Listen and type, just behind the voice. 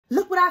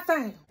what I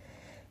found?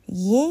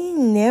 You ain't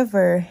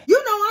never.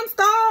 You know I'm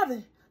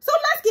starving. So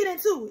let's get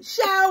into it,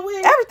 shall we?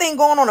 Everything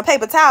going on a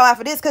paper towel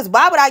after this, because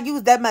why would I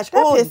use that much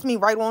oil? That pissed me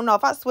right on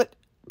off. I swear.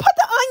 Put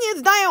the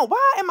onions down.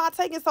 Why am I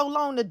taking so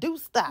long to do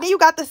stuff? Then you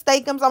got the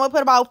steakums. I'm going to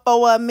put about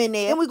 4 of them in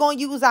there. Then we're going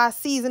to use our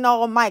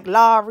seasonal Mike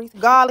Lowry's,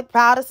 garlic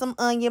powder, some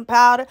onion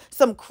powder,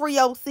 some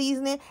Creole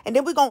seasoning. And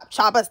then we're going to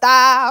chop a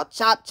style,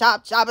 chop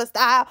a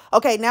style.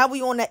 Okay, now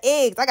we on the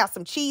eggs. I got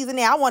some cheese in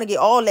there. I want to get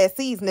all that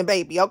seasoning,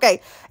 baby,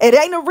 okay? It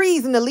ain't a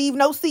reason to leave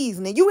no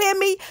seasoning. You hear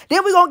me?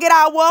 Then we're going to get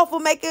our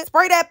waffle maker,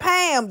 spray that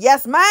Pam.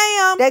 Yes,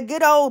 ma'am. That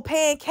good old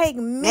pancake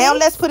mix. Now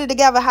let's put it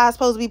together how it's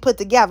supposed to be put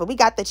together. We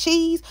got the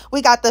cheese.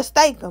 We got the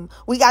steak.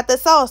 We got the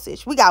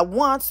sausage. We got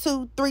 1,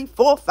 2, 3,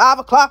 4, 5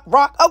 o'clock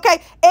rock.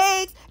 Okay,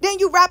 eggs. Then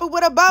you wrap it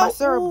with a bow. My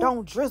syrup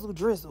don't drizzle.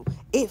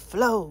 It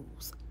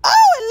flows.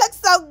 Oh, it looks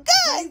so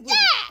good.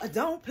 Yeah.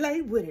 Don't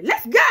play with it.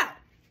 Let's go.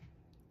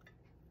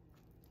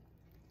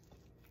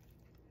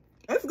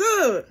 It's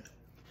good.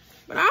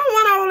 But I don't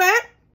want all that.